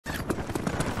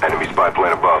spy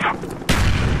plane above.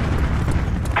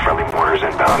 Friendly mortars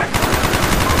inbound.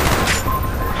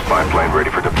 Spy plane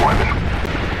ready for deployment.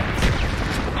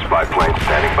 Spy plane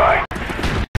standing by.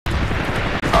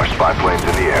 Our spy plane's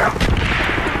in the air.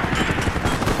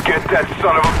 Get that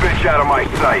son of a bitch out of my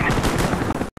sight.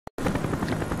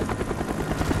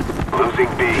 Losing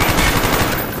B.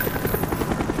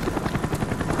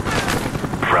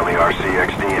 Friendly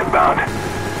RCXD inbound.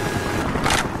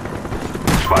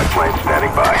 Spy plane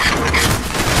standing by.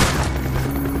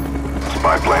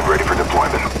 Spy plane ready for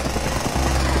deployment.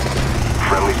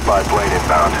 Friendly spy plane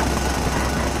inbound.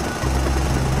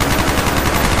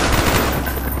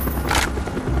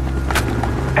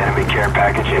 Enemy care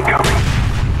package incoming.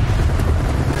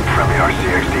 Friendly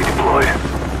RCXD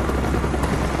deployed.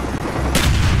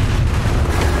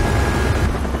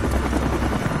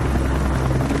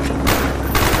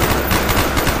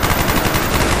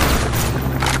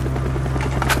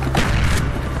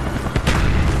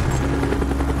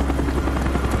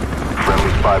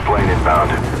 Spy plane inbound.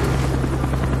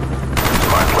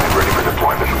 Spy plane ready for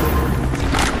deployment.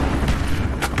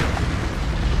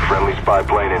 Friendly spy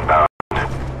plane inbound.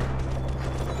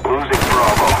 Losing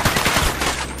Bravo.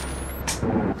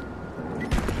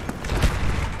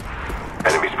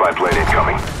 Enemy spy plane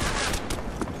incoming.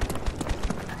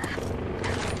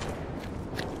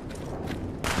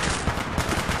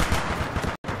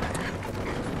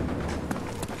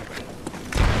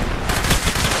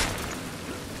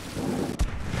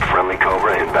 Friendly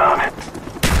Cobra inbound.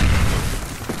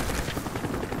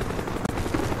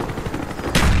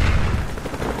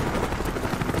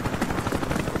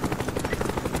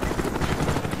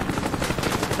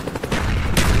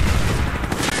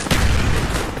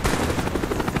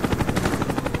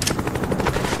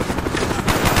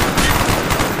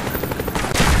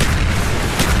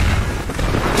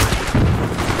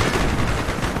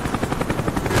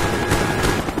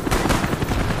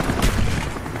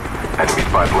 Enemy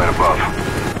spy plane above.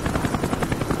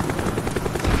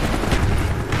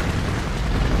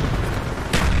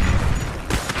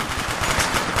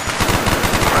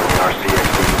 Friendly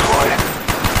RCXD deployed.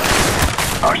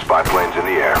 Our spy plane's in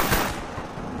the air.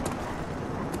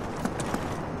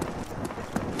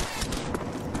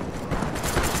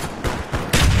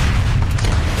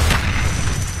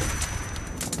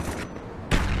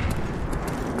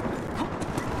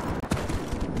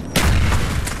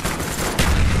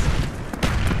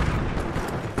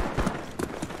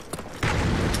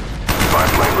 Spy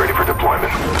plane ready for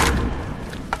deployment.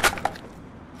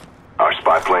 Our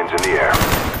spy plane's in the air.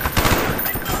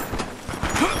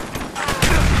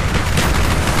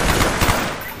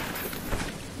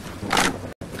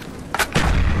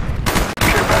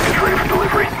 Care package ready for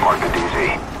delivery. Mark the DZ.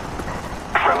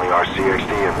 Friendly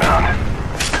RCXD inbound.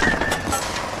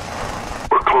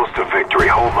 We're close to victory.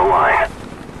 Hold the line.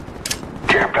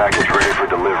 Care package ready for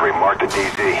delivery. Mark the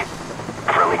DZ.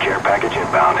 Friendly care package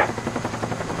inbound.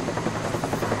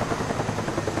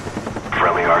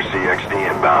 Friendly RCXD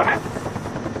inbound.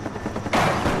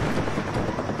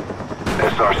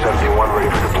 SR-71 ready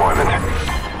for deployment.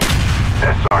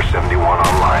 SR-71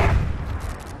 online.